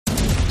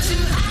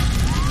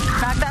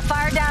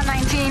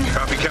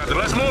Captain.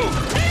 Let's move.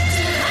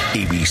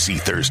 ABC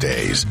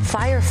Thursdays.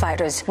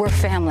 Firefighters, we're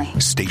family.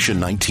 Station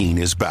 19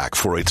 is back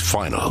for its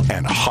final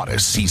and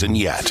hottest season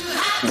yet.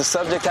 The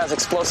subject has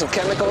explosive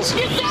chemicals.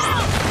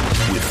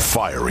 With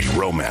fiery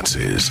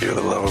romances. You're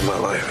the love of my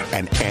life.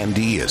 And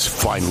Andy is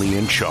finally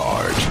in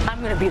charge.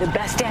 I'm going to be the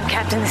best damn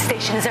captain the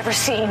station has ever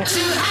seen.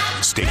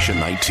 Station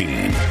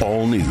 19.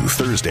 All new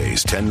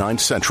Thursdays, 10/9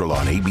 Central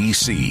on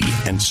ABC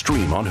and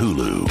stream on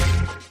Hulu.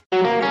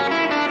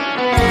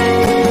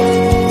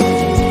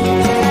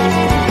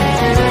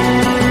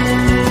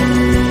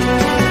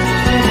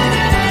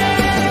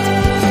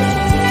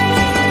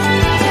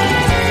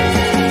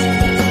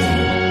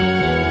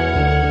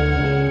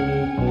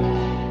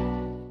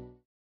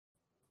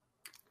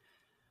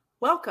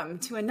 Welcome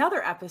to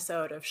another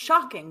episode of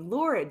Shocking,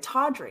 Lurid,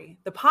 Tawdry,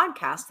 the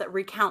podcast that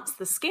recounts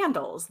the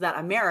scandals that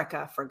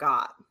America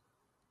forgot.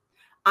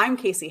 I'm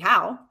Casey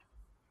Howe.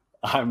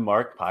 I'm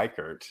Mark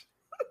Pikert.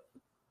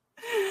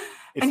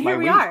 And here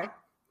we are.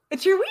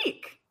 It's your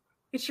week.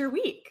 It's your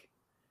week.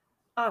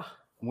 Oh,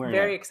 I'm wearing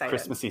very a excited.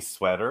 Christmassy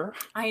sweater.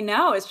 I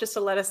know. It's just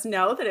to let us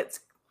know that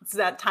it's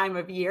that time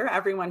of year.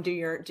 Everyone do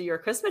your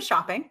Christmas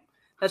shopping.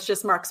 That's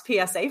just Mark's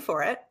PSA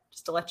for it,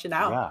 just to let you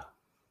know. Yeah.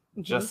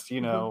 Mm-hmm. Just,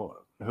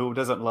 who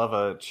doesn't love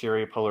a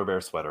cheery polar bear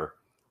sweater?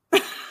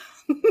 And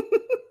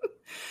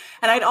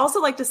I'd also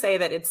like to say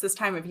that it's this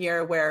time of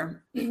year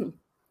where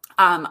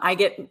I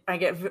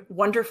get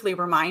wonderfully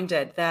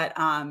reminded that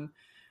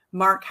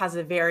Mark has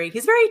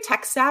he's very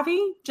tech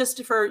savvy.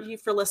 Just for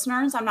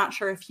listeners, I'm not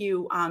sure if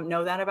you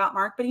know that about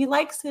Mark, but he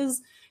likes to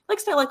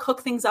like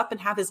hook things up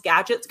and have his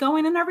gadgets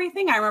going and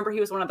everything. I remember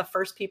he was one of the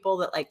first people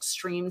that like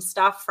streamed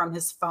stuff from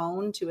his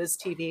phone to his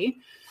TV.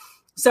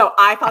 So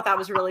I thought that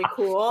was really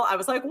cool. I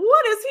was like,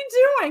 what is he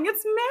doing?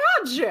 It's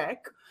magic.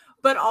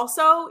 But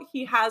also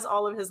he has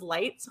all of his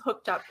lights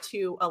hooked up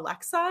to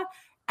Alexa.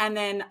 And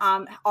then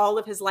all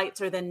of his lights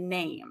are then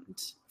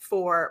named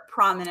for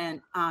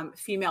prominent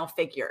female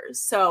figures.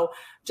 So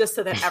just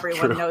so that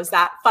everyone knows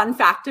that fun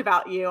fact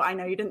about you, I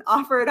know you didn't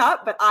offer it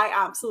up, but I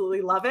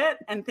absolutely love it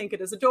and think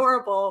it is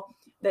adorable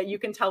that you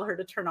can tell her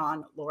to turn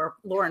on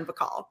Lauren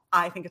Bacall.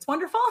 I think it's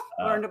wonderful.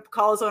 Lauren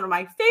Bacall is one of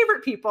my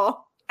favorite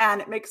people. And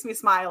it makes me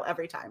smile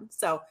every time.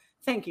 So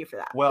thank you for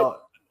that.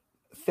 Well,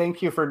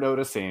 thank you for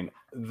noticing.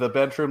 The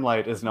bedroom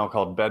light is now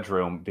called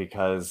bedroom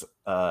because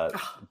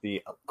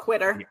the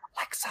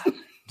Alexa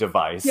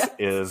device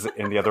is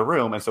in the other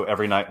room. And so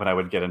every night when I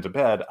would get into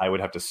bed, I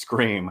would have to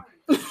scream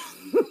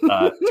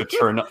to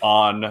turn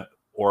on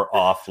or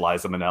off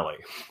Liza Minnelli.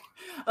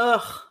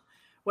 Ugh.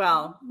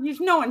 Well,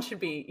 no one should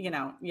be,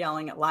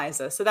 yelling at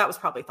Liza. So that was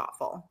probably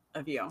thoughtful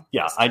of you.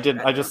 Yeah, I did.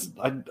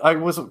 I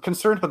was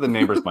concerned what the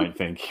neighbors might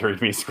think hearing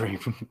me scream,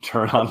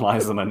 turn on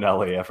Liza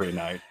Minnelli every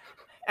night.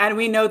 And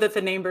we know that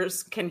the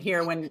neighbors can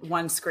hear when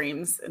one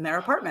screams in their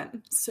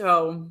apartment.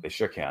 So they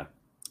sure can.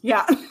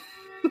 Yeah.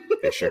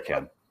 They sure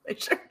can. They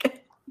sure can.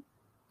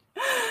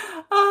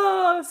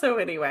 Oh, so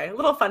anyway, a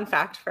little fun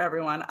fact for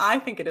everyone. I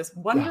think it is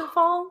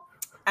wonderful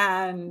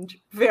and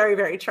very,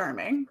 very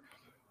charming.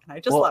 I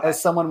just love it. As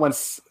someone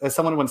once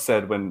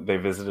said when they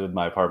visited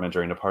my apartment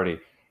during a party,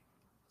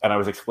 and I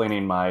was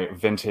explaining my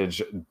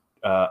vintage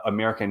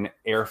American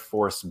Air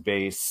Force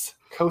Base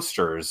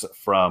coasters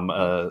from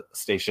a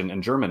station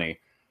in Germany.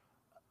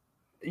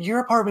 Your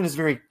apartment is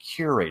very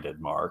curated,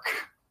 Mark.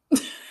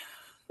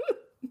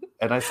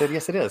 And I said,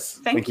 yes, it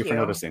is. Thank you for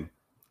noticing.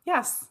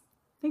 Yes.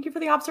 Thank you for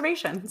the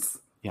observations.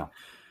 Yeah.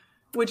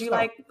 Would you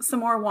like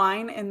some more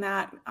wine in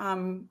that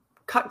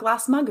cut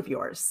glass mug of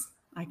yours?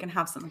 I can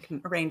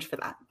arrange for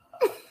that.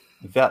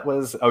 That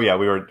was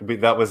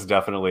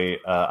definitely,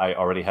 I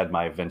already had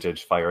my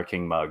vintage Fire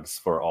King mugs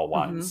for all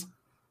wines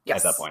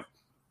at that point.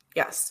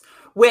 Yes.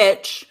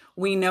 Which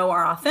we know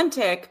are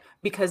authentic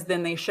because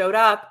then they showed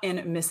up in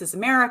Mrs.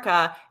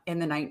 America in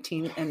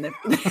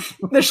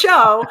the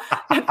show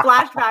and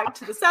flashed back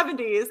to the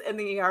 70s in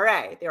the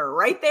ERA. They were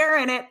right there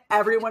in it.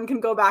 Everyone can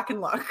go back and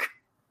look.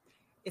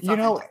 It's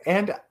authentic.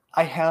 And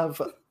I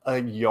have a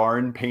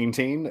yarn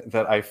painting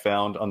that I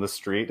found on the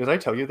street. Did I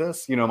tell you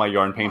this? My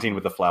yarn painting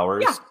with the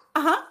flowers? Yeah.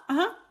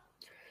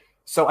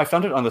 So I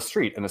found it on the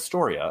street in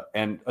Astoria,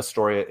 and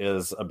Astoria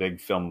is a big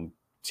film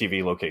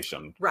TV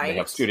location. Right. They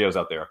have studios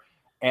out there.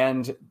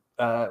 And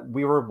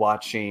we were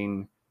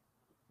watching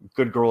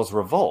Good Girls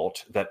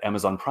Revolt, that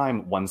Amazon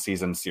Prime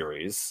one-season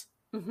series.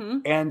 Mm-hmm.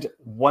 And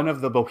one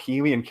of the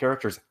Bohemian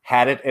characters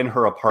had it in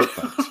her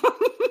apartment.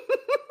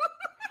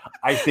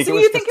 I think so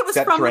it was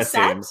from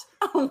dressing. The set?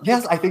 Oh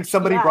yes, I think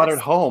somebody brought it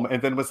home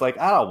and then was like,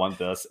 I don't want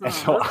this. And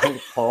so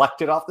I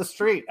plucked it off the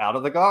street out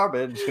of the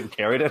garbage and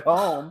carried it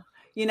home.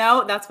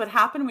 That's what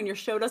happened when your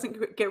show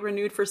doesn't get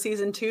renewed for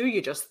season 2. You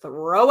just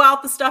throw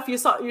out the stuff you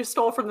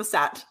stole from the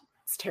set.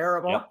 It's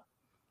terrible. Yep.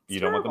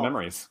 You don't want the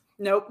memories.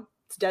 Nope.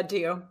 It's dead to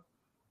you.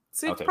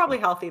 So it's probably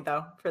healthy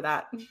though for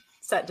that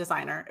set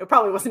designer. It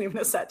probably wasn't even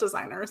a set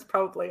designer. It's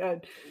probably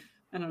a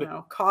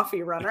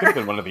coffee runner. It could have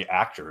been one of the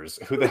actors.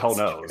 Who the hell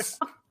knows?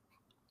 True.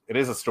 It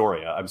is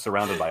Astoria. I'm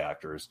surrounded by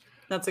actors.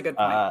 That's a good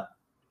point.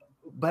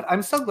 But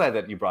I'm so glad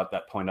that you brought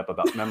that point up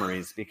about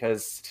memories,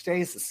 because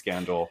today's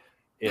scandal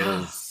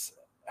is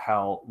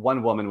how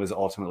one woman was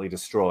ultimately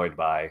destroyed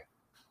by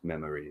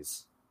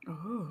memories.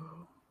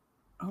 Oh,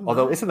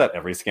 although isn't that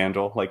every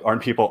scandal? Like,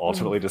 aren't people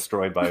ultimately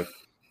destroyed by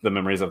the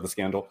memories of the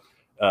scandal?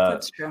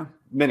 That's true.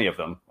 Many of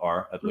them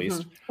are, at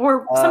least.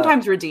 Or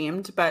sometimes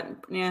redeemed, but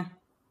yeah,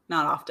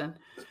 not often.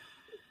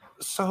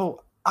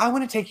 So I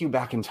want to take you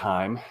back in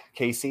time,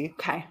 Casey.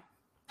 Okay.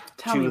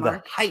 Tell me,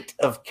 Mark. The height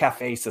of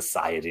cafe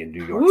society in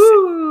New York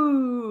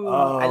City.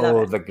 I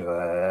love it.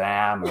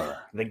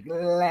 The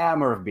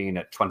glamour of being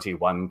at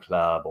 21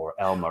 Club or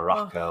El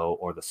Morocco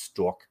or the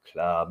Stork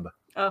Club.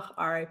 Oh,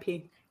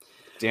 R.I.P.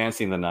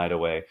 Dancing the night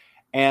away.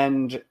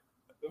 And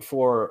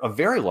for a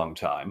very long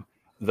time,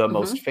 the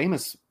most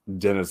famous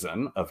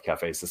denizen of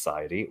cafe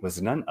society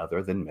was none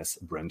other than Miss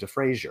Brenda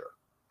Frazier.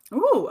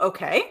 Ooh,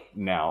 okay.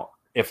 Now,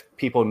 if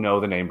people know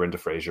the name Brenda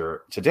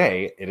Frazier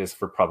today, it is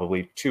for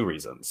probably two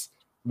reasons.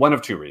 One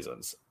of two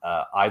reasons.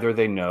 Either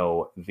they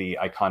know the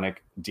iconic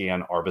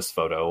Diane Arbus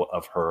photo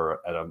of her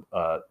at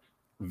a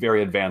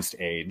very advanced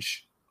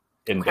age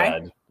in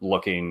bed,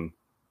 looking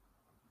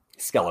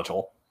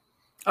skeletal.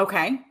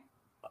 Okay.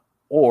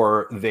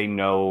 Or they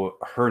know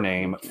her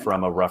name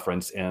from a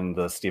reference in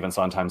the Stephen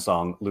Sondheim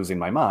song Losing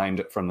My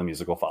Mind from the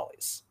musical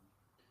Follies.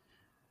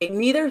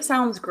 Neither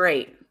sounds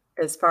great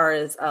as far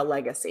as a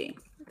legacy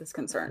is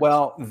concerned.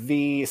 Well,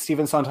 the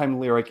Stephen Sondheim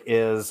lyric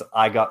is,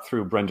 I got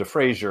through Brenda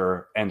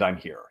Frazier and I'm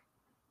here.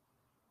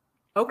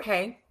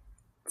 Okay.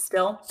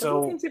 Still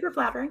doesn't seem super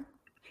flattering.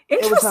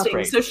 Interesting. It was not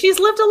great. So she's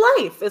lived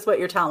a life is what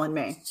you're telling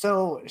me.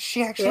 So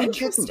she actually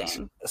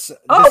didn't.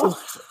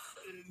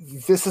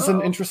 This is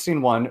an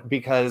interesting one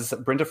because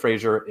Brenda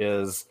Frazier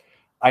is,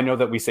 I know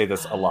that we say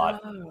this a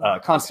lot,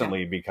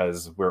 constantly,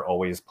 because we're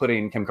always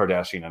putting Kim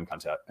Kardashian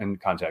in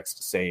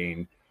context,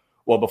 saying,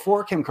 well,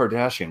 before Kim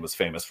Kardashian was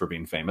famous for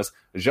being famous,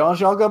 Zsa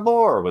Zsa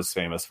Gabor was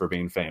famous for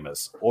being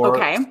famous, or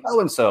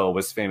so-and-so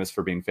was famous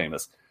for being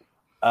famous.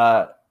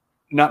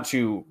 Not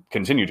to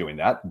continue doing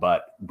that,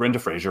 but Brenda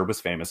Frazier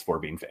was famous for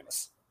being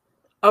famous.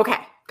 Okay,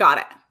 got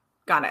it.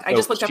 So I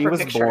just looked up her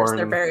pictures. Born...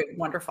 They're very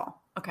wonderful.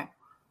 Okay.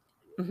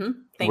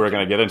 We're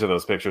going to get into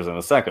those pictures in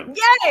a second.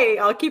 Yay!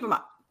 I'll keep them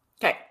up.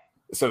 Okay.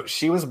 So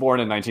she was born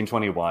in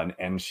 1921,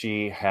 and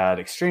she had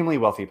extremely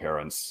wealthy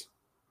parents.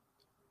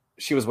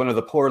 She was one of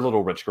the poor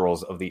little rich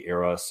girls of the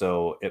era.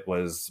 So it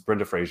was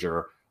Brenda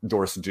Frazier,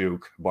 Doris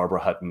Duke, Barbara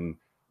Hutton,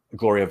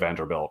 Gloria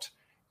Vanderbilt.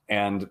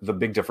 And the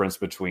big difference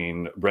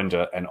between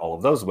Brenda and all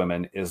of those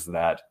women is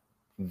that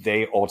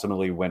they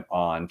ultimately went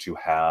on to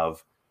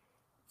have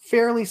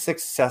fairly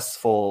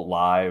successful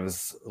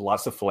lives,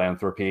 lots of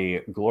philanthropy.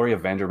 Gloria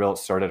Vanderbilt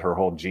started her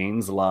whole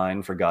jeans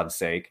line, for God's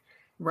sake.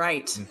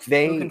 Right.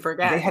 They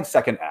had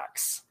second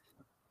acts.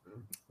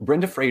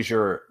 Brenda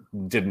Frazier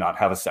did not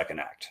have a second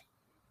act.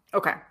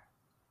 Okay.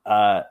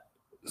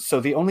 So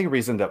the only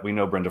reason that we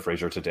know Brenda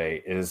Frazier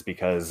today is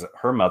because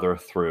her mother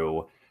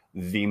threw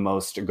the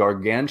most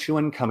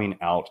gargantuan coming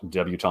out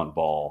debutante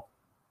ball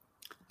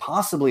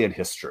possibly in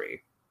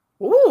history.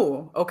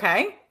 Ooh,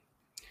 okay.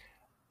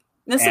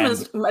 This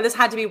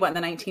had to be what,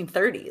 in the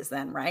 1930s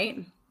then,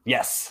 right?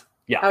 Yes.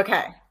 Yeah.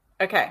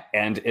 Okay.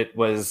 And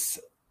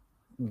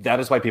that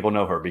is why people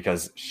know her,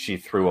 because she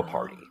threw a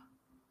party.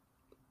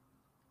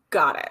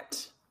 Got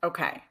it.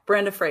 Okay.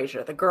 Brenda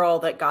Frazier, the girl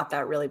that got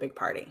that really big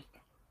party.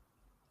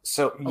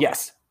 So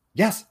yes,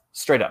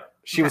 straight up.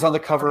 She was on the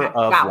cover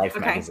of Life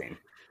magazine.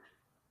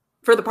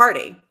 For the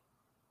party?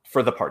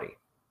 For the party.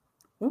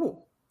 Ooh,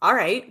 all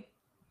right.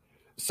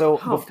 So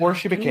before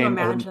she became... Can you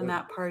imagine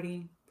that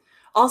party?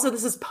 Also,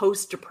 this is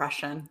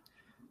post-Depression.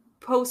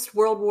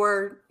 Post-World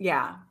War...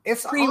 Yeah.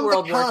 It's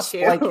pre-World War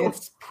II. Like,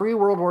 it's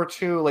pre-World War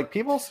II. Like,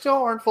 people still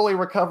aren't fully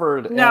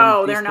recovered.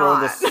 No, they're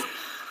not.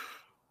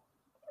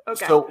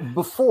 Okay. So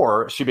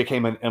before she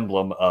became an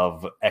emblem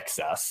of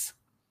excess,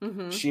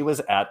 she was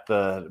at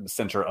the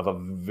center of a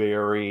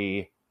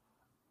very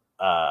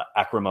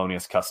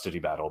acrimonious custody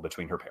battle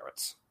between her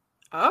parents.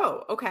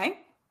 Oh, okay.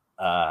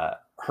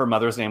 Her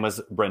mother's name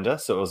was Brenda,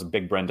 so it was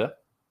Big Brenda.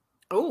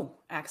 Oh,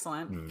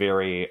 excellent.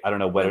 Very, I don't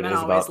know what Women it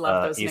is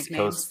about East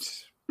nicknames.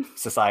 Coast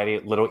society.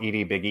 Little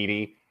Edie, Big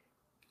Edie.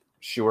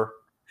 Sure.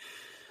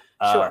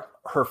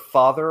 Her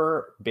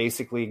father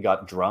basically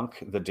got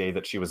drunk the day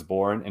that she was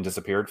born and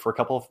disappeared for a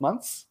couple of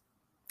months.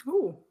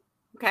 Ooh,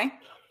 okay.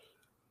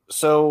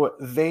 So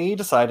they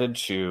decided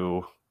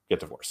to get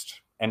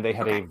divorced, and they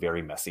had a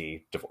very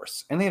messy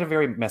divorce, and they had a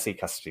very messy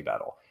custody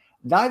battle.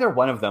 Neither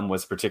one of them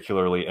was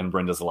particularly in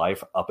Brenda's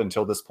life up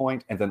until this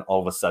point, and then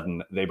all of a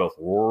sudden, they both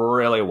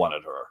really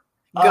wanted her.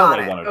 They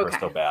wanted her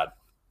so bad.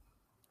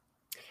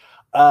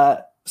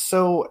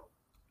 So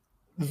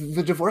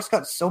the divorce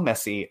got so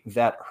messy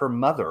that her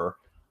mother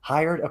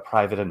hired a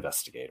private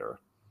investigator.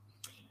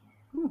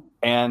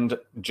 And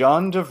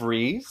John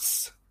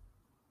DeVries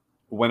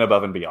went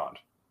above and beyond.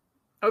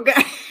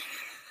 Okay.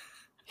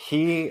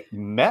 He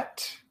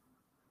met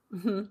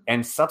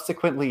and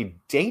subsequently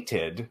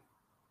dated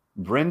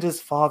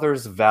Brenda's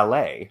father's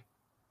valet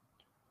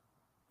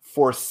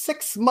for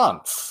 6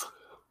 months.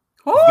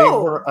 Oh.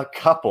 They were a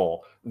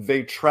couple.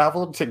 They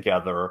traveled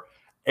together,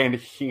 and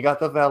he got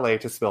the valet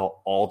to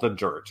spill all the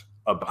dirt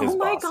his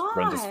boss,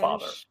 Brenda's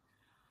father.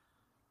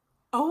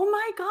 Oh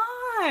my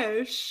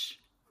gosh.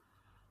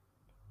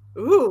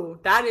 Ooh,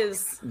 that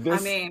is,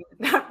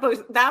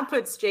 that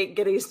puts Jake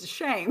Gittes to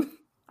shame.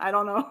 I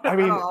don't know.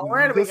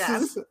 Where do we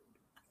begin?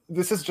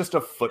 This is just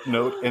a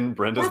footnote in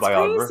Brenda's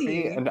biography.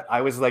 Crazy. And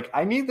I was like,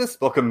 I need this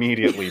book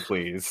immediately,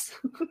 please.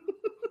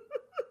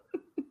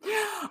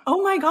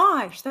 Oh my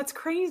gosh, that's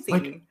crazy.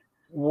 Like,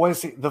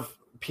 was the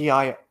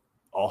PI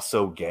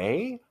also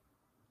gay?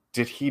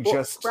 Did he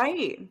just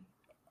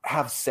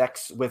have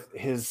sex with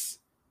his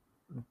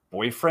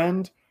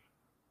boyfriend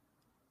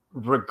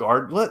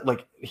regardless?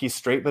 Like, he's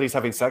straight, but he's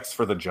having sex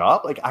for the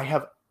job? Like, I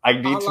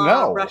need to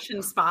know.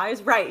 Russian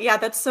spies? Right. Yeah,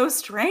 that's so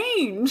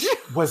strange.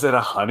 Was it a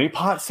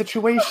honeypot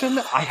situation?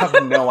 I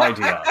have no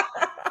idea.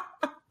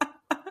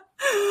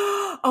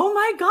 Oh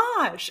my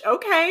gosh.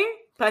 Okay.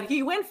 But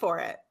he went for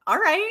it. All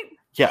right.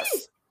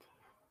 Yes.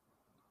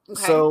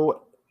 Okay.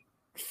 So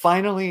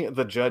finally,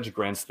 the judge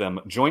grants them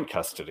joint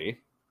custody.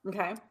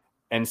 Okay.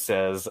 And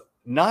says,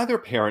 neither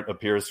parent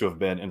appears to have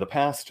been in the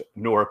past,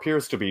 nor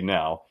appears to be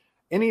now,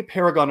 any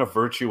paragon of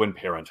virtue in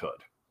parenthood.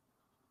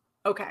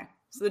 Okay.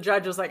 So the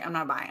judge was like, I'm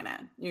not buying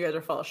it. You guys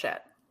are full of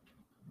shit.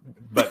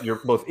 But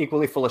you're both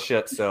equally full of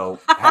shit, so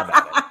have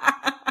at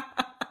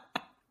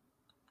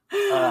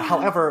it.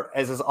 However,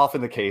 as is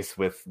often the case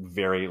with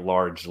very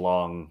large,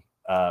 long,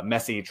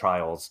 messy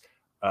trials,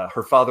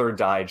 her father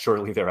died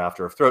shortly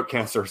thereafter of throat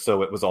cancer,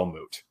 so it was all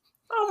moot.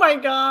 Oh my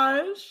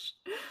gosh.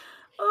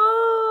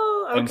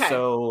 Oh, okay. And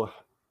so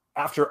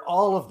after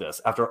all of this,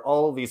 after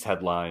all of these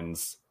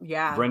headlines,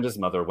 Brenda's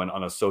mother went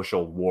on a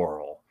social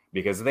whirl.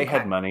 Because they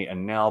had money,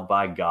 and now,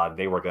 by God,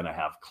 they were going to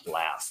have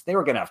class. They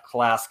were going to have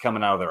class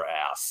coming out of their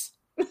ass.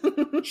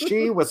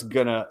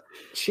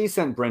 She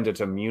sent Brenda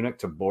to Munich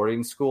to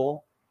boarding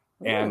school.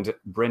 Ooh. And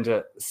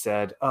Brenda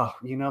said, oh,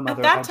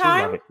 Mother, I do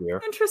love it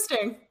here.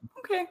 Interesting.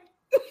 Okay.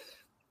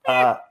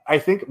 I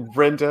think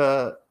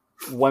Brenda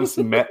once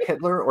met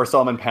Hitler or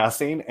saw him in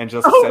passing and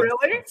just said,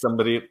 really?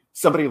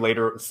 Somebody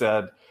later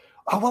said,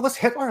 oh, what was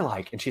Hitler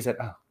like? And she said,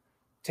 oh,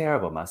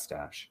 terrible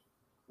mustache.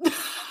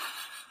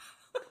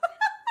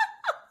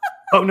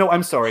 Oh, no,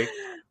 I'm sorry.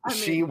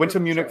 She went to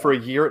Munich for a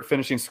year at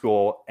finishing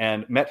school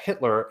and met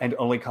Hitler and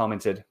only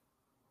commented,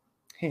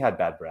 he had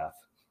bad breath.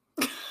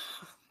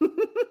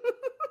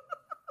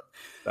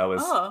 That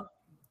was... Oh,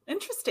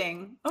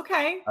 interesting.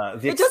 Okay.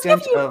 The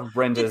extent of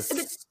Brenda's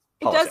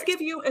It does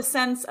give you a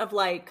sense of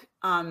like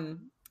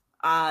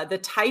the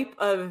type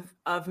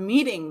of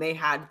meeting they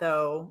had,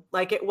 though.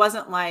 Like, it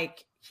wasn't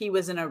like he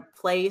was in a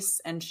place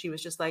and she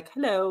was just like,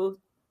 hello,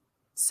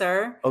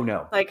 sir. Oh,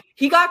 no. Like,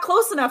 he got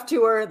close enough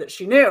to her that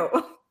she knew.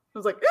 I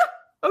was like,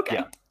 okay.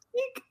 Yeah.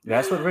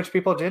 That's what rich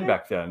people did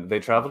back then. They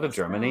traveled to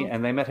Germany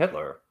and they met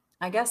Hitler.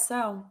 I guess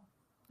so.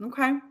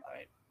 Okay. All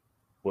right.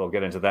 We'll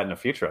get into that in a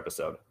future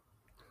episode.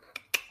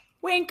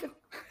 Wink.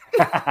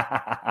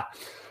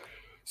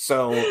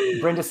 So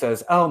Brenda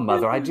says, oh,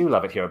 Mother, I do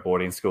love it here at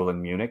boarding school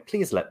in Munich.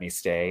 Please let me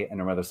stay.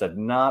 And her mother said,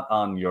 not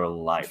on your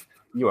life.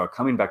 You are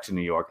coming back to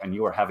New York and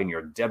you are having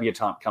your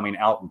debutante coming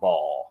out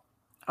ball.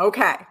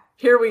 Okay.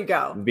 Here we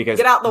go. Because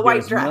get out the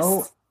white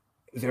dress.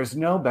 There's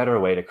no better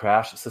way to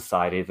crash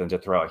society than to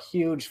throw a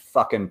huge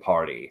fucking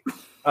party.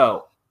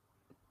 Oh,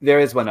 there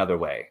is one other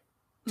way.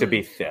 To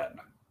be thin.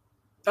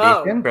 Be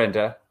thin,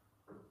 Brenda.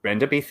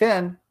 Brenda, be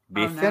thin.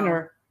 Be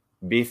thinner.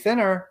 No. Be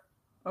thinner.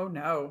 Oh,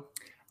 no.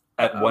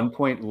 At one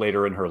point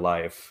later in her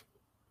life,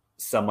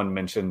 someone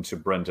mentioned to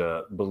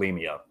Brenda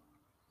bulimia.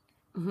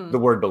 Mm-hmm. The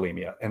word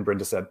bulimia. And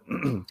Brenda said,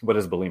 what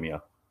is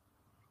bulimia?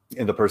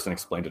 And the person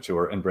explained it to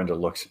her. And Brenda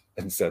looked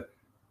and said,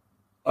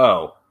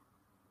 oh,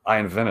 I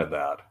invented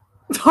that.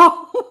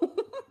 Oh,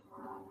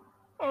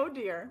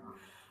 dear.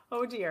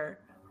 Oh, dear.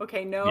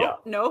 Okay, no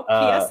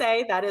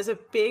PSA. That is a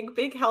big,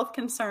 big health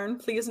concern.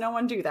 Please, no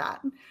one do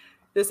that.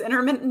 This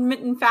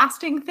intermittent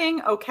fasting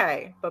thing,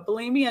 okay. But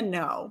bulimia,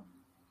 no.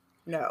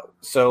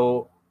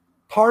 So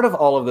part of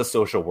all of the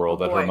social world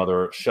that her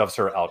mother shoves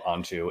her out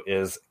onto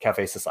is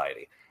cafe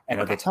society. And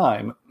at the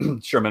time,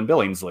 Sherman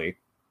Billingsley,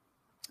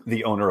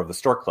 the owner of the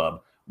Stork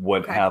Club,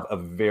 would have a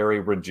very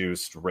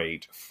reduced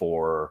rate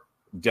for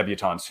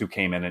debutantes who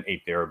came in and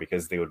ate there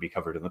because they would be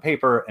covered in the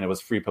paper and it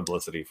was free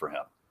publicity for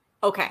him.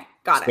 Okay,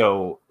 got it.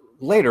 So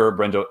later,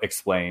 Brenda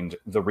explained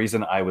the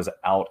reason I was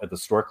out at the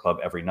Stork Club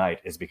every night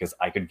is because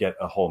I could get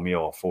a whole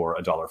meal for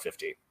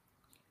 $1.50.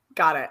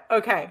 Got it.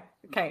 Okay.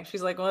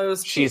 She's like, well, it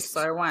was cheap,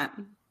 so I went.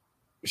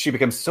 She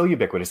becomes so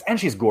ubiquitous and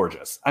she's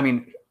gorgeous. I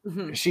mean,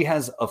 she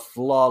has a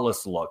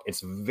flawless look.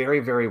 It's very,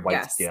 very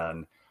white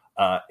skin.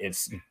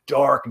 It's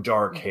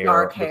dark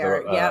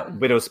hair. With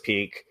widow's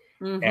peak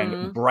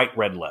and bright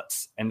red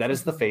lips. And that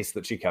is the face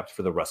that she kept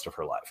for the rest of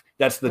her life.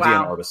 That's the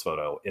Diane Arbus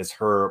photo, is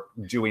her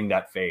doing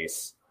that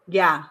face.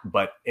 Yeah.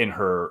 But in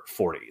her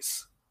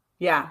 40s.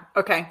 Yeah.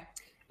 Okay.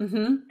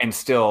 Mm-hmm. And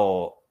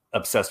still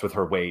obsessed with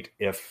her weight.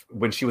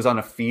 When she was on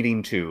a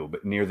feeding tube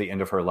near the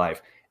end of her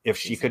life, if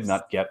she could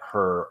not get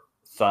her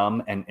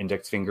thumb and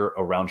index finger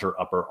around her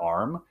upper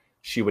arm,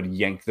 she would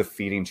yank the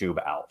feeding tube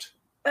out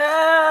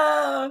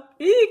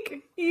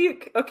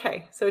Eek.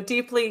 Okay, so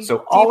deeply.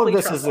 So all deeply of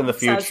this troubled. is in the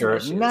future.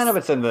 None of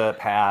it's in the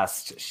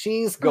past.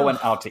 She's going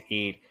out to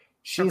eat.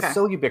 She's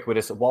so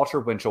ubiquitous.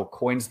 Walter Winchell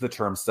coins the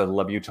term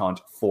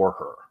celebutante for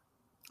her.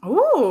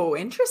 Oh,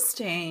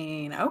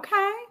 interesting.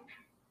 Okay.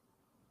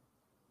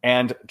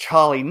 And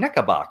Charlie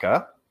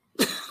Knickerbocker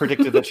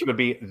predicted that she would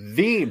be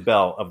the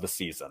belle of the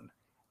season.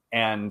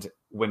 And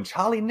when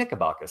Charlie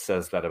Knickerbocker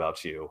says that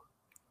about you,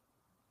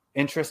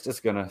 interest is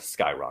going to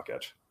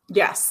skyrocket.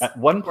 Yes. At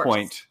one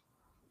point,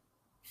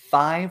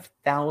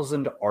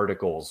 5,000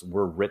 articles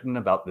were written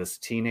about this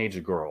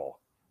teenage girl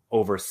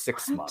over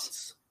 6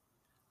 months.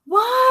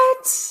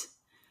 What?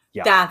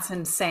 Yeah. That's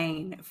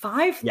insane.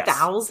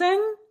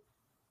 5,000?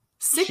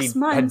 6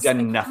 months. She had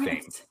done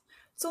nothing.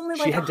 It's only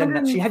like she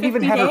hadn't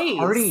even had days. her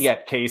party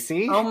yet,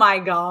 Casey. Oh my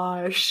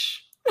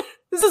gosh.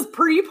 This is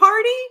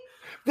pre-party?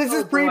 This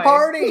is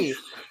pre-party.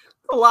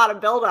 A lot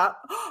of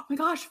buildup. Oh my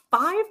gosh,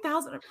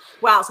 5,000.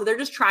 Wow. So they're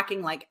just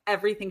tracking like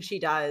everything she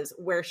does,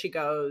 where she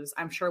goes,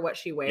 I'm sure what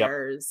she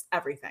wears,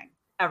 everything.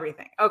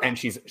 Okay. And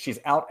she's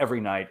out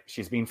every night.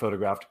 She's being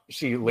photographed.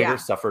 She later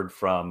suffered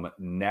from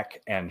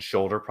neck and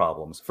shoulder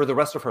problems for the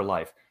rest of her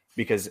life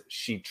because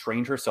she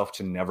trained herself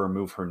to never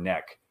move her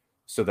neck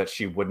so that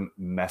she wouldn't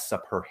mess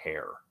up her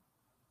hair.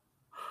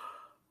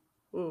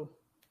 Ooh.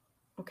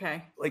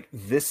 Okay. Like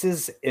this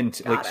is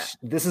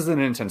this is an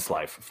intense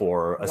life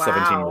for a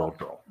 17-year-old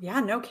girl. Yeah,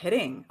 no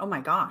kidding. Oh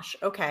my gosh.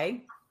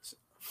 Okay.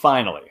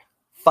 Finally,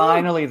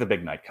 the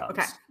big night comes.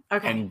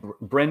 Okay. And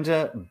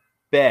Brenda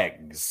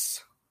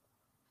begs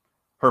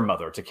her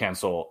mother to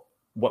cancel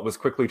what was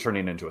quickly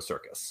turning into a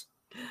circus.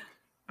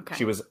 Okay.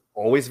 She was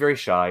always very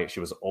shy. She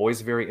was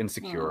always very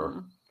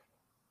insecure.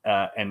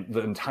 And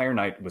the entire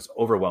night was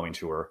overwhelming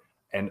to her.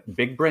 And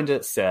Big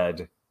Brenda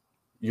said,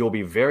 "You'll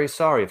be very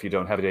sorry if you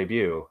don't have a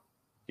debut.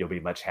 You'll be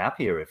much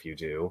happier if you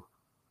do."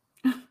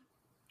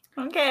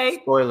 Okay.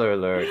 Spoiler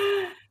alert.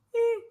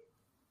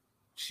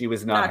 She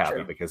was not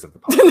happy because of the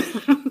party.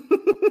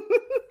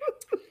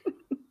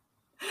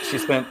 She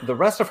spent the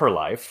rest of her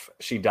life,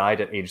 she died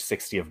at age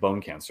 60 of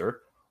bone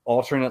cancer,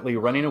 alternately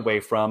running away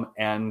from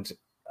and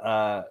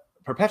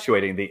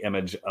perpetuating the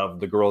image of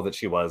the girl that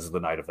she was the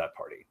night of that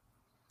party.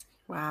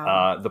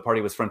 Wow. The party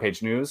was front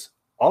page news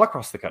all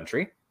across the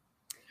country.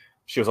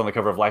 She was on the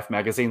cover of Life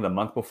magazine the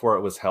month before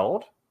it was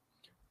held.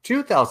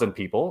 2,000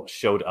 people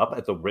showed up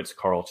at the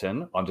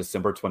Ritz-Carlton on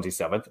December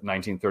 27th,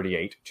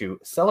 1938 to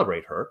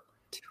celebrate her.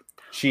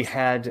 She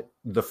had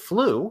the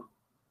flu,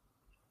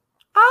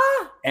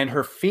 and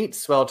her feet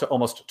swelled to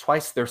almost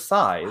twice their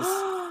size,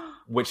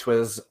 which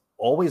was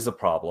always a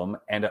problem,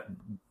 and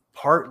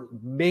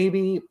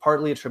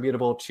partly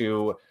attributable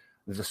to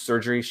the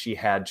surgery she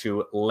had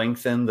to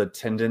lengthen the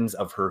tendons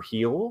of her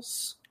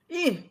heels.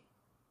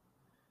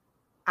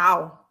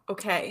 Ow.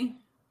 Okay.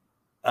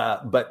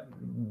 But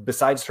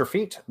besides her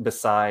feet,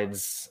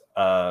 besides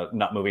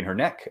not moving her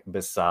neck,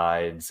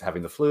 besides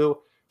having the flu,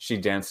 she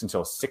danced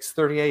until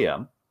 6:30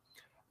 a.m.,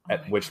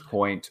 at which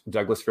point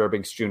Douglas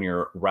Fairbanks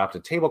Jr. wrapped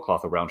a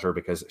tablecloth around her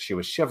because she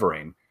was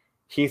shivering.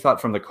 He thought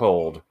from the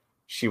cold.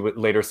 She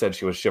later said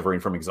she was shivering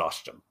from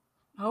exhaustion.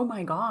 Oh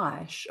my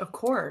gosh. Of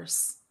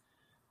course.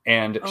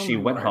 And she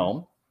went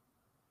home,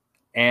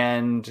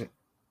 and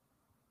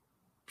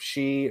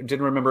she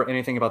didn't remember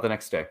anything about the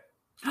next day.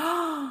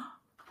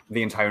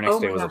 The entire next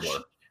day was a blur.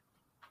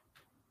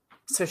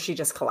 So she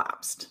just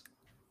collapsed.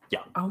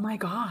 Yeah. Oh my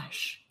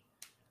gosh.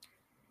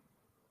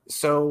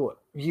 So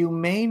you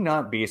may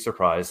not be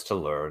surprised to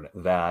learn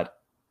that,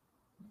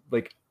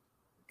 like,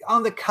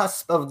 on the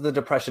cusp of the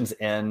Depression's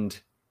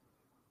end,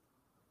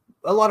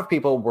 a lot of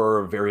people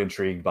were very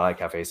intrigued by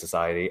Cafe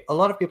Society. A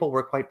lot of people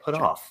were quite put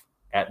off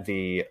at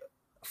the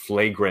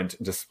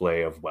flagrant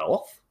display of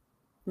wealth.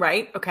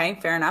 Right. Okay.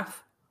 Fair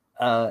enough.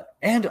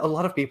 And a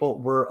lot of people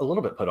were a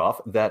little bit put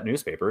off that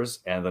newspapers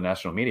and the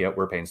national media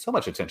were paying so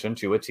much attention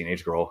to a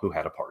teenage girl who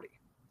had a party.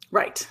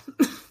 Right.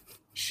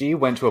 She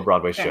went to a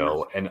Broadway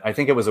show, and I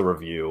think it was a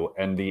review,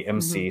 and the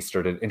MC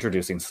started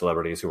introducing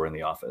celebrities who were in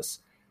the office.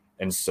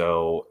 And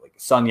so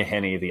Sonia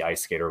Henney, the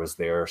ice skater, was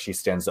there. She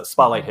stands up,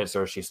 spotlight hits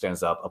her, she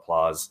stands up,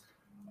 applause.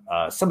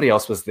 Somebody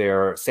else was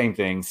there, same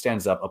thing,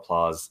 stands up,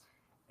 applause.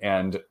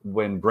 And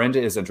when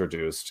Brenda is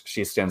introduced,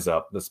 she stands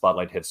up, the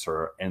spotlight hits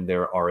her, and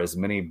there are as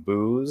many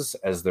boos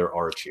as there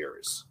are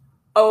cheers.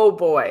 Oh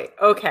boy.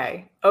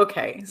 Okay.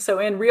 So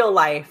in real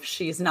life,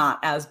 she's not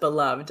as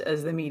beloved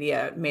as the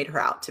media made her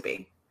out to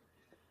be.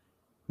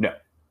 No.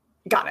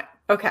 Got it.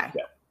 Okay.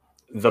 Yeah.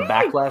 The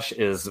backlash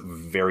is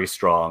very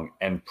strong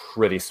and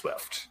pretty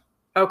swift.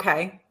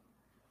 Okay.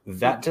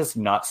 That does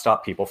not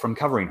stop people from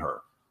covering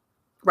her.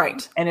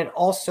 Right. And it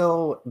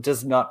also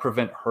does not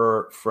prevent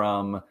her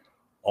from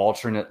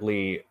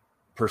alternately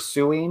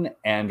pursuing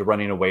and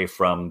running away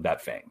from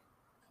that fame.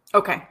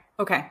 Okay.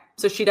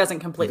 So she doesn't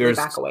completely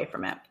back away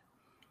from it.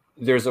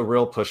 There's a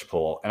real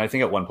push-pull. And I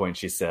think at one point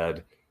she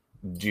said,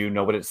 "Do you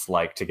know what it's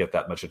like to get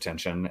that much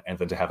attention and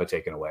then to have it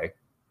taken away?"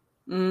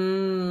 I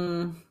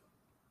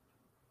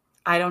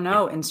don't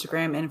know.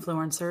 Instagram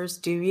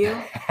influencers, do you?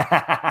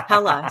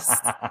 Tell us.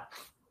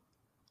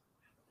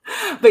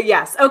 But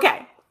yes,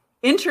 okay.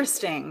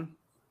 Interesting.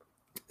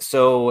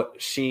 So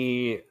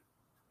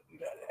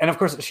and of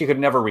course, she could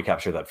never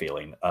recapture that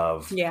feeling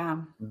of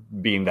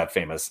being that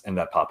famous and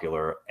that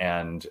popular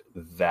and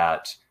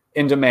that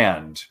in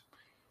demand.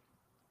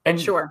 And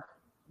sure,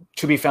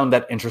 to be found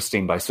that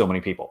interesting by so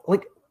many people.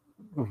 Like,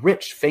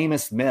 rich,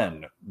 famous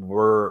men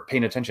were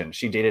paying attention.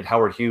 She dated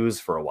Howard Hughes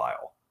for a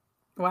while.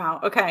 Wow.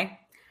 Okay.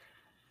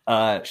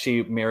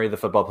 She married the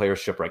football player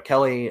Shipwreck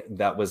Kelly.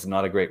 That was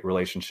not a great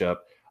relationship.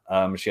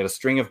 She had a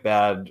string of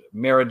bad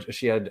marriage.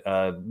 She had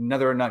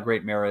another not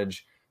great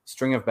marriage,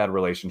 string of bad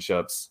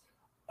relationships,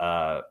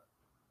 a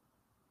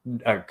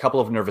couple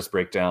of nervous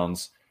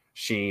breakdowns.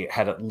 She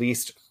had at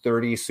least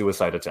 30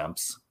 suicide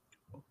attempts.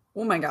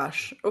 Oh my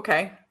gosh.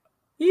 Okay.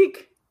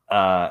 Eek.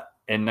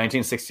 In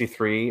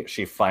 1963,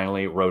 she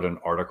finally wrote an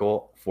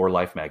article for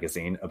Life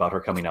magazine about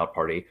her coming out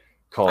party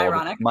called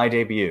Ironic. My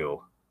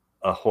Debut,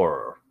 a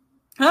Horror.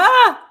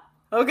 Ah!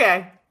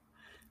 Okay.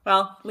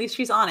 Well, at least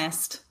she's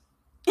honest.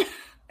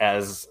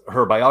 As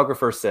her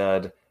biographer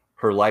said,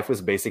 her life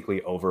was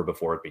basically over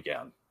before it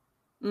began.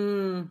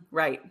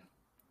 Right.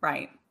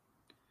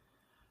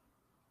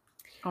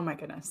 Oh my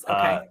goodness.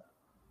 Okay.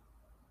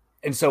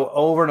 And so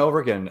over and over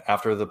again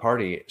after the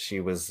party, she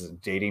was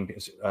dating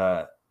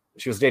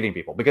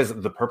people because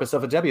the purpose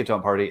of a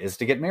debutante party is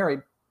to get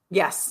married.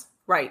 Yes.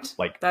 Right.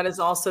 Like, that is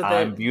also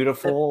I'm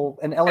beautiful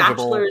and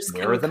eligible. Bachelors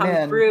can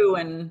come through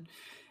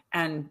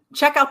and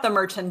check out the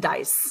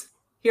merchandise.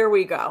 Here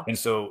we go. And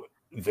so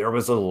there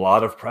was a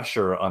lot of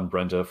pressure on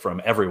Brenda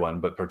from everyone,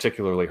 but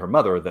particularly her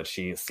mother, that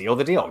she seal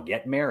the deal,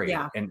 get married.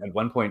 Yeah. And at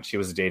one point she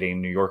was dating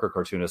New Yorker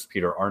cartoonist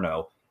Peter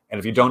Arno. And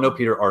if you don't know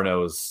Peter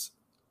Arno's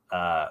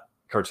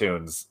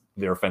cartoons,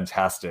 they're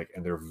fantastic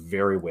and they're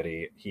very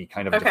witty. He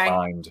kind of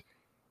defined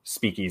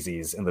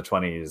speakeasies in the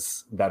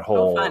 20s, that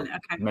whole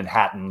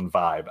Manhattan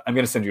vibe. I'm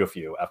going to send you a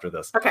few after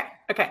this.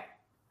 Okay.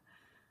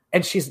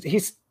 And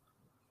he's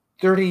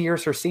 30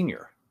 years her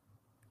senior.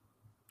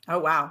 Oh,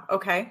 wow.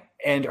 Okay.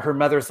 And her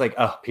mother's like,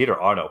 oh, Peter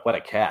Arno, what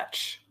a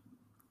catch.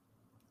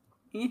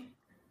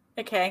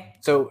 Okay.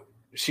 So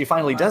she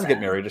finally does get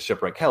married to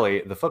Shipwreck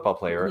Kelly, the football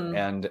player. Mm-hmm.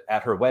 And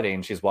at her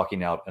wedding, she's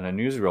walking out and a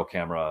newsreel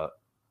camera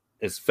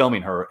is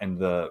filming her. And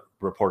the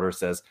reporter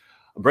says,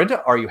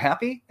 Brenda, are you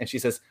happy? And she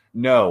says,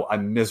 no,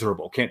 I'm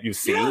miserable. Can't you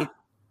see?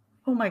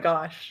 Oh my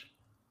gosh.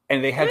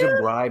 And they had to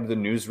bribe the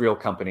newsreel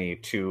company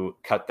to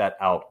cut that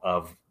out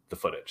of the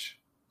footage.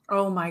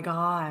 Oh my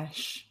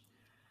gosh.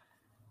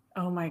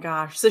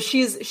 So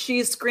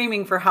she's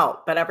screaming for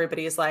help, but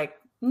everybody's like,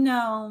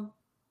 no.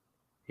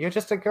 You're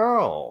just a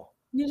girl.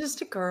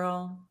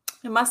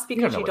 It must be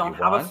because you don't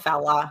have a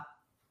fella.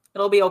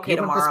 It'll be okay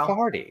tomorrow. You want this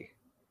party.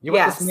 You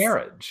want this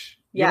marriage.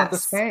 You want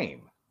this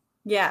fame.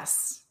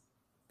 Yes.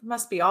 It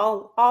must be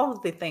all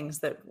of the things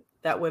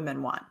that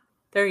women want.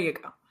 There you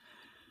go.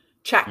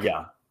 Check.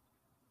 Yeah.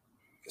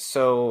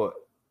 So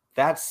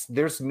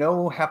there's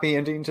no happy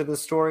ending to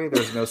this story.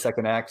 There's no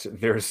second act.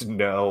 There's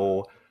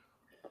no,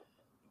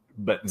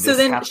 but this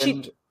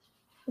happened.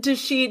 Does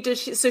she,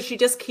 so she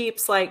just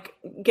keeps like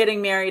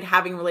getting married,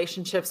 having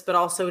relationships, but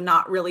also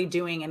not really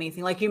doing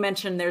anything. Like you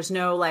mentioned, there's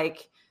no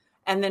like,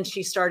 and then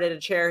she started a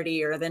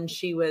charity or then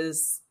she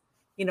was,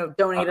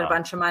 donated a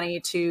bunch of money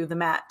to the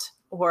Met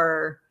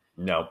or.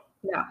 Nope.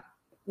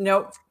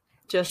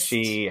 Just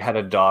she had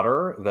a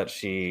daughter that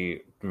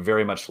she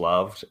very much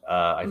loved.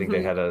 I think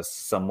they had a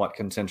somewhat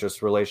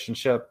contentious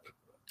relationship.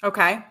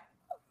 Okay.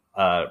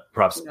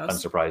 Perhaps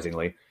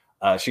unsurprisingly.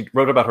 She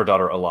wrote about her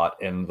daughter a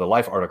lot in the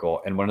Life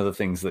article. And one of the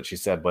things that she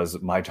said was,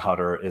 my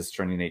daughter is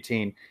turning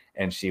 18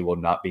 and she will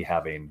not be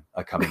having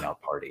a coming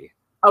out party.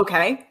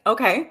 Okay.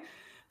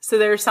 So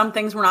there's some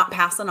things we're not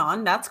passing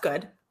on. That's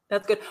good.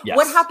 Yes.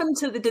 What happened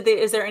to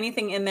is there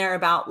anything in there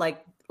about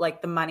like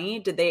the money?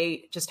 Did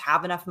they just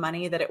have enough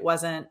money that it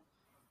wasn't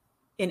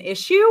an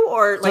issue,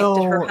 or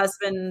did her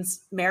husband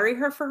marry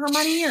her for her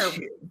money, or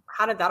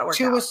how did that work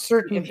out? To a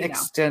certain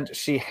extent,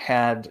 she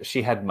had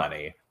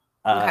money.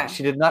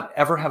 She did not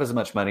ever have as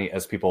much money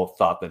as people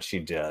thought that she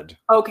did.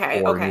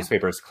 Or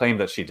newspapers claimed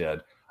that she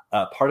did.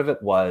 Part of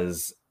it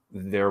was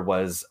there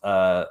was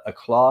a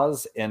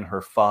clause in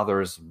her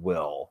father's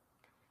will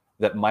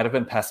that might have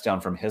been passed down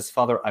from his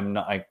father.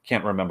 I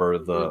can't remember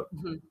the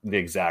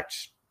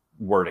exact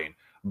wording,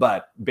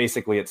 but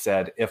basically it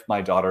said, if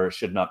my daughter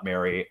should not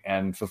marry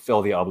and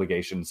fulfill the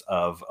obligations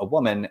of a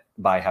woman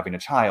by having a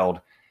child,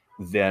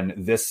 then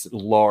this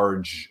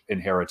large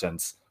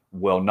inheritance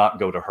will not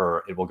go to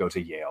her. It will go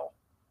to Yale.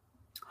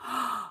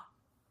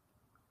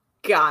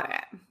 Got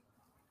it.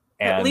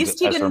 And at least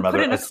he didn't put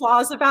in a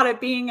clause about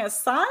it being a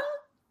son.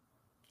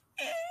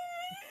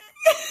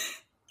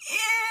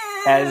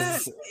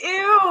 As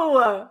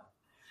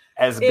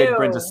Big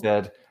Brenda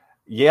said,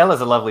 Yale is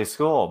a lovely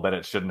school, but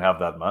it shouldn't have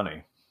that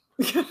money.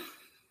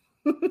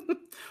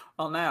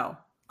 Well, no,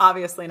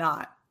 obviously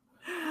not.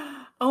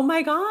 Oh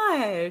my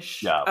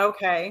gosh. Yeah.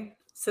 Okay.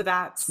 So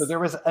there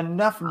was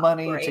enough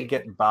money to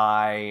get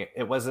by.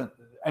 It wasn't,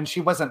 and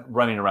she wasn't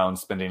running around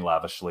spending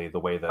lavishly the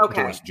way that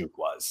Doris Duke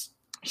was.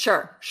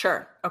 Sure.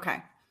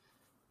 Okay.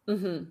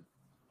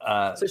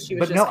 So she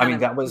was but just no, I mean,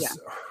 that was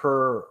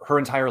her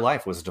entire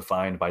life was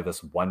defined by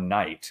this one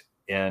night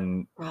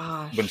when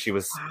she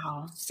was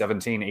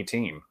 17,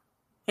 18.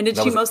 And did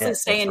she mostly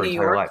stay in New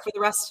York for the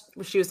rest?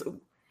 She was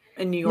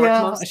in New York.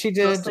 Yeah, she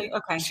did. Mostly?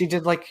 Okay. She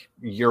did like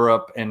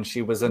Europe, and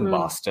she was in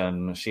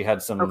Boston. She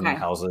had some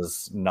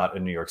houses not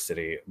in New York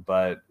City,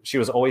 but she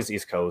was always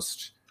East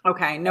Coast.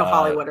 Okay. No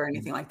Hollywood or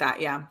anything like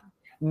that. Yeah.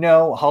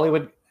 No,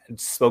 Hollywood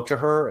spoke to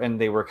her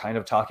and they were kind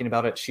of talking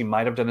about it. She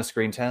might have done a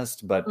screen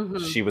test, but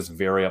she was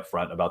very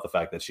upfront about the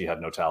fact that she had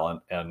no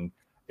talent, and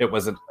it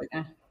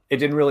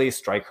didn't really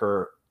strike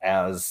her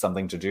as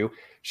something to do.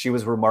 She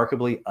was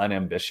remarkably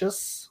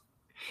unambitious.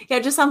 Yeah,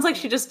 it just sounds like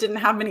she just didn't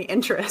have many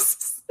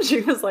interests.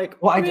 She was like,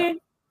 I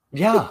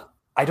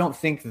don't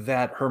think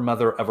that her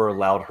mother ever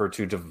allowed her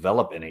to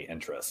develop any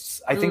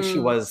interests. I think she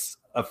was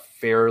a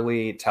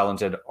fairly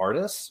talented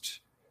artist.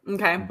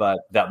 Okay. But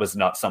that was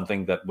not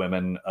something that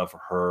women of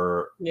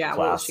her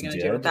class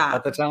did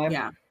at the time.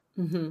 Yeah.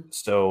 Mm-hmm.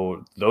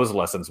 So those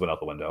lessons went out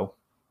the window.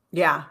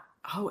 Yeah.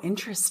 Oh,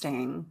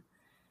 interesting.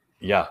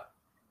 Yeah.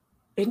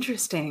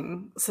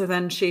 Interesting. So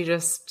then she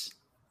just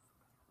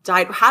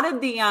died. How did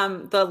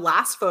the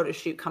last photo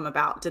shoot come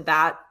about?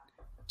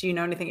 Do you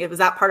know anything? Was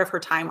that part of her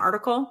Time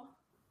article?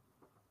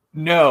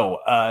 No,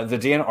 the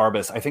Deanne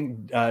Arbus. I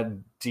think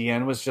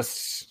Deanne was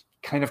just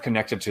kind of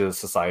connected to the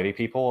society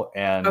people,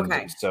 and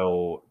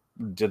so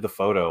did the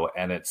photo,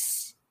 and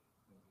it's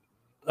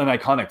an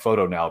iconic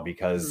photo now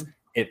because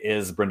it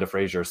is Brenda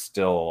Fraser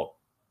still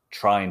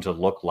trying to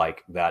look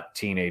like that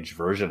teenage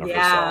version of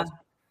herself,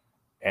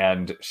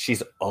 and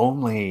she's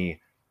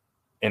only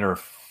in her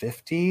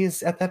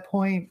 50s at that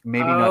point,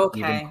 maybe not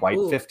even quite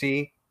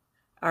 50.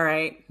 All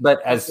right.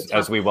 But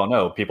as we well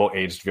know, people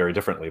aged very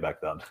differently back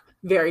then.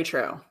 Very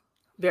true.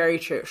 Very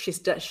true.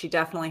 She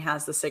definitely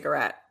has the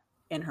cigarette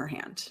in her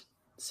hand.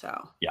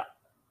 So yeah.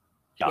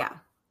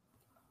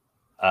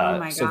 Oh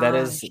my so that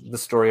is the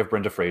story of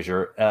Brenda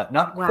Fraser.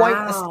 Not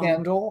quite a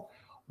scandal,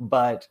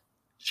 but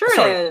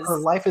it is. Her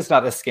life is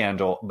not a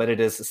scandal, but it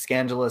is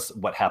scandalous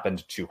what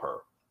happened to her.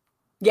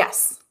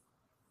 Yes,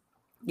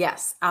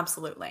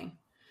 absolutely.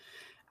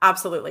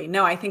 Absolutely.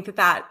 No, I think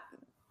that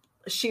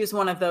she was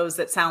one of those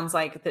that sounds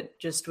like that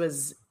just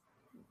was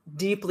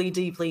deeply,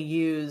 deeply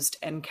used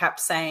and kept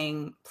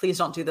saying, please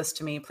don't do this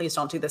to me. Please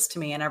don't do this to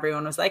me. And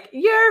everyone was like,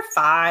 you're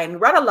fine.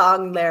 Run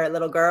along there,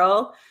 little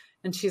girl.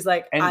 And she's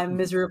like, I'm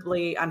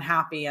miserably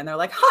unhappy. And they're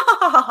like, ha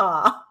ha ha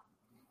ha.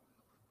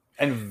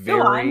 And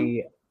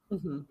very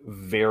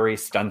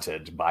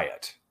stunted by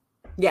it.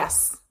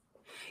 Yes.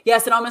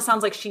 Yes. It almost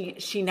sounds like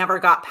she never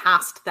got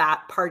past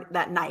that part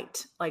that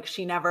night. Like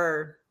she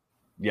never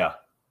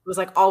was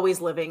like always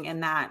living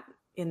in that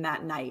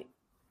night.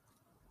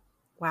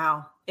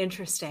 Wow.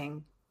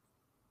 Interesting.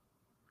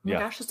 Oh my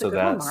gosh, that's a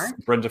good one, Mark.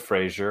 Brenda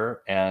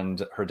Fraser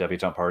and her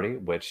debutante party,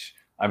 which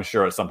I'm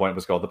sure at some point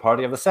was called the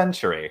Party of the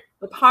Century.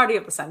 The Party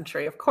of the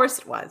Century. Of course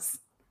it was.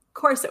 Of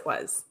course it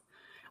was.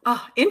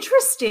 Oh,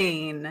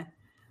 interesting.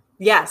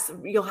 Yes,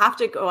 you'll have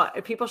to go.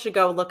 People should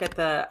go look at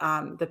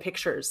the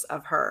pictures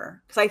of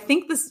her, because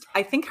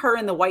I think her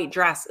in the white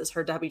dress is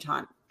her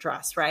debutante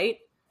dress, right?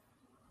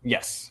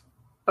 Yes.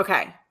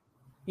 Okay.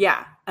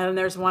 Yeah, and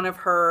there's one of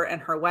her in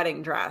her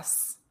wedding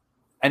dress.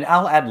 And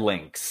I'll add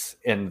links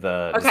in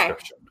the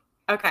description.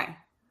 Okay.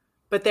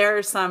 But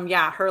there's some,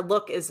 her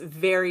look is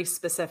very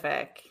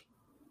specific.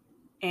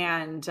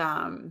 And,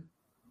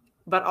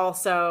 but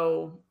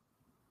also,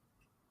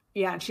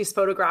 and she's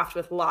photographed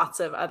with lots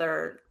of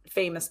other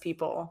famous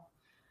people.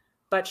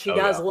 But she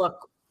does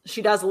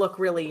look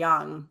really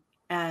young.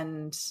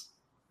 And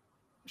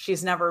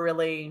she's never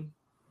really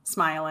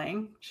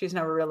smiling. She's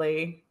never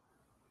really...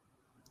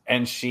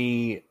 And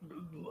she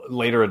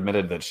later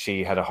admitted that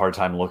she had a hard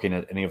time looking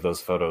at any of those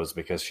photos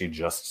because she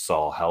just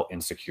saw how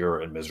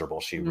insecure and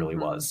miserable she really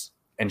was.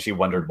 And she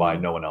wondered why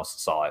no one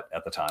else saw it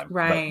at the time.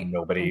 Right. But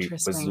nobody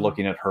was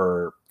looking at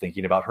her,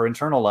 thinking about her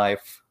internal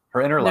life,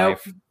 her inner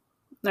life.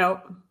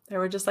 Nope. They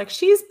were just like,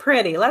 she's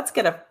pretty. Let's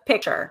get a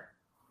picture.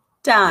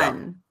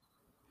 Done.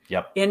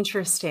 Yep.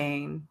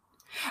 Interesting.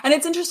 And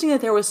it's interesting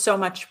that there was so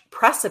much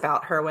press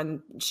about her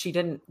when she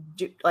didn't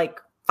do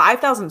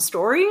 5,000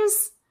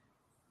 stories.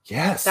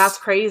 Yes. That's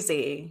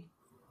crazy.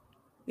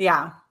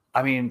 Yeah.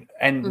 I mean,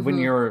 and when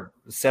you're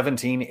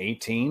 17,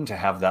 18, to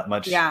have that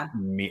much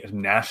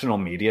national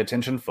media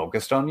attention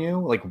focused on you,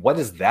 what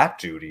does that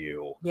do to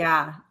you?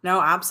 Yeah. No,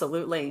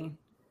 absolutely.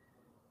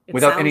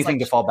 Without anything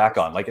to fall back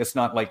on. It's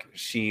not like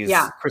she's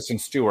Kristen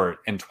Stewart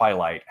in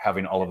Twilight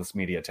having all of this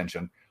media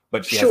attention,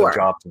 but she has a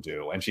job to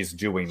do and she's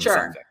doing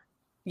something.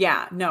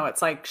 Yeah. No,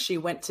 it's like she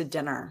went to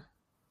dinner.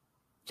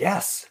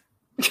 Yes.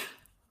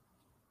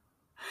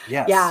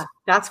 Yes. Yeah,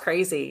 that's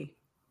crazy.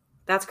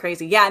 That's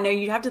crazy. Yeah, no,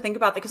 you have to think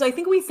about that, because I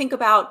think we think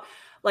about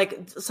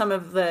some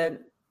of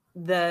the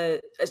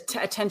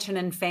attention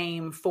and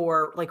fame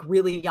for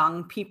really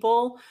young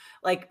people,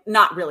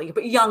 not really,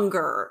 but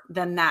younger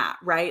than that,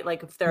 right?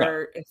 If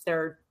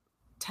they're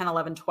 10,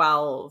 11,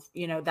 12,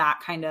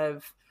 that kind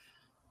of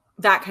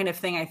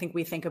thing. I think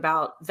we think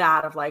about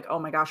that of oh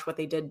my gosh, what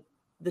they did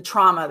the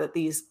trauma that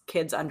these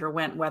kids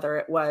underwent, whether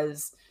it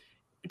was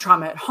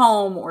trauma at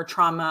home or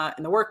trauma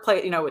in the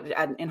workplace,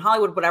 in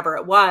Hollywood, whatever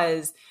it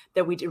was,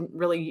 that we didn't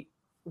really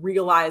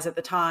realize at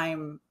the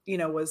time,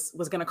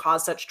 was going to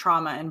cause such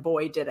trauma, and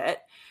boy, did it.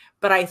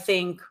 But I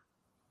think,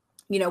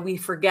 we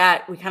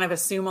forget, we kind of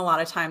assume a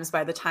lot of times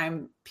by the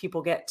time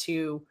people get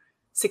to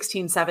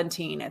 16,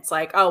 17, it's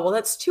like, oh, well,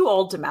 that's too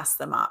old to mess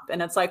them up.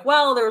 And it's like,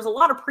 well, there was a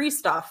lot of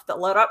pre-stuff that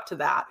led up to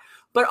that.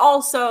 But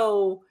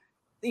also,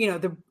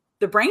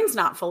 the brain's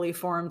not fully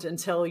formed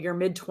until your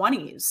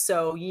mid-20s.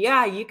 So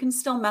yeah, you can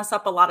still mess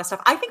up a lot of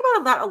stuff. I think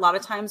about that a lot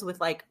of times with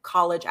like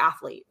college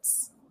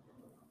athletes,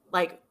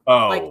 like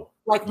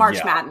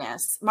March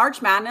Madness.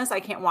 March Madness, I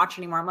can't watch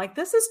anymore. I'm like,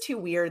 this is too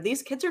weird.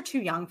 These kids are too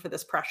young for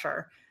this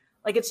pressure.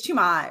 Like, it's too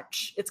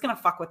much. It's going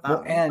to fuck with them.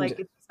 Well, and like,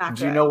 it's not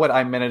do you know what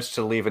I managed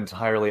to leave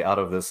entirely out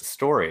of this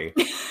story?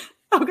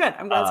 Oh, good.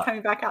 I'm glad it's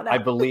coming back out now. I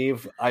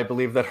believe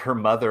that her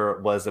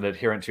mother was an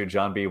adherent to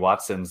John B.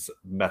 Watson's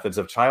methods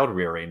of child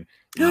rearing.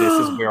 This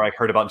is where I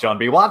heard about John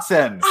B.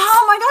 Watson.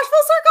 Oh my gosh, full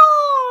circle.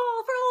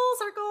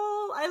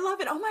 I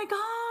love it. Oh my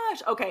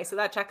gosh. Okay, so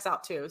that checks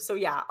out too. So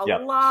yeah, a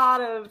lot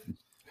of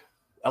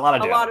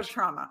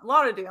trauma, a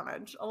lot of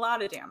damage.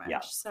 Yeah.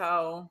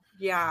 So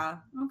yeah.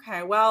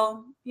 Okay.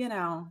 Well,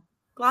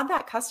 glad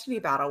that custody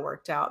battle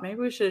worked out. Maybe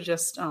we should have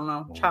just, I don't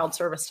know, child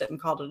serviced it and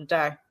called it a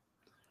day.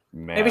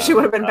 Man, maybe she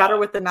would have been better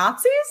with the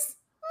Nazis.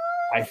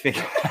 I think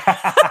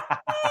that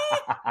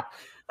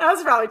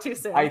was probably too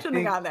soon. I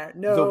shouldn't have gone there.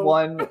 No.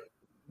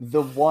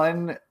 The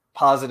one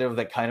positive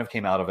that kind of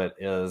came out of it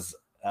is,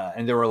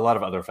 and there were a lot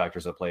of other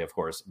factors at play, of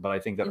course, but I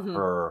think that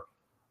her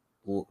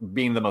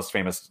being the most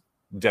famous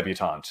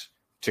debutante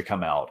to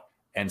come out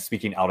and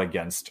speaking out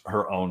against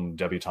her own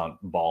debutante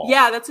ball.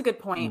 Yeah, that's a good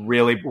point.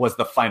 Really was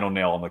the final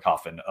nail in the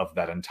coffin of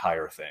that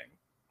entire thing.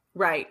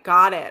 Right.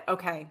 Got it.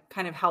 Okay.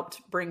 Kind of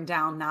helped bring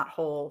down that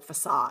whole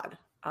facade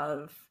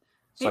of,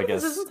 maybe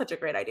this isn't such a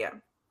great idea.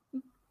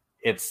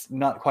 It's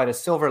not quite a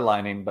silver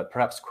lining, but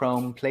perhaps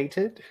chrome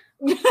plated.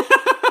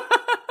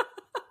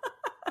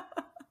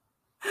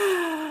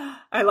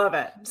 I love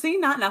it. See,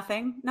 not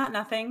nothing.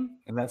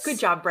 And that's good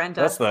job, Brenda.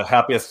 That's the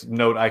happiest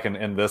note I can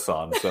end this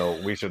on.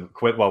 So we should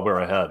quit while we're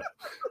ahead.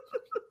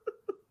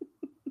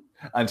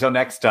 Until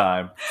next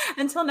time.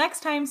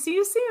 See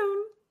you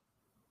soon.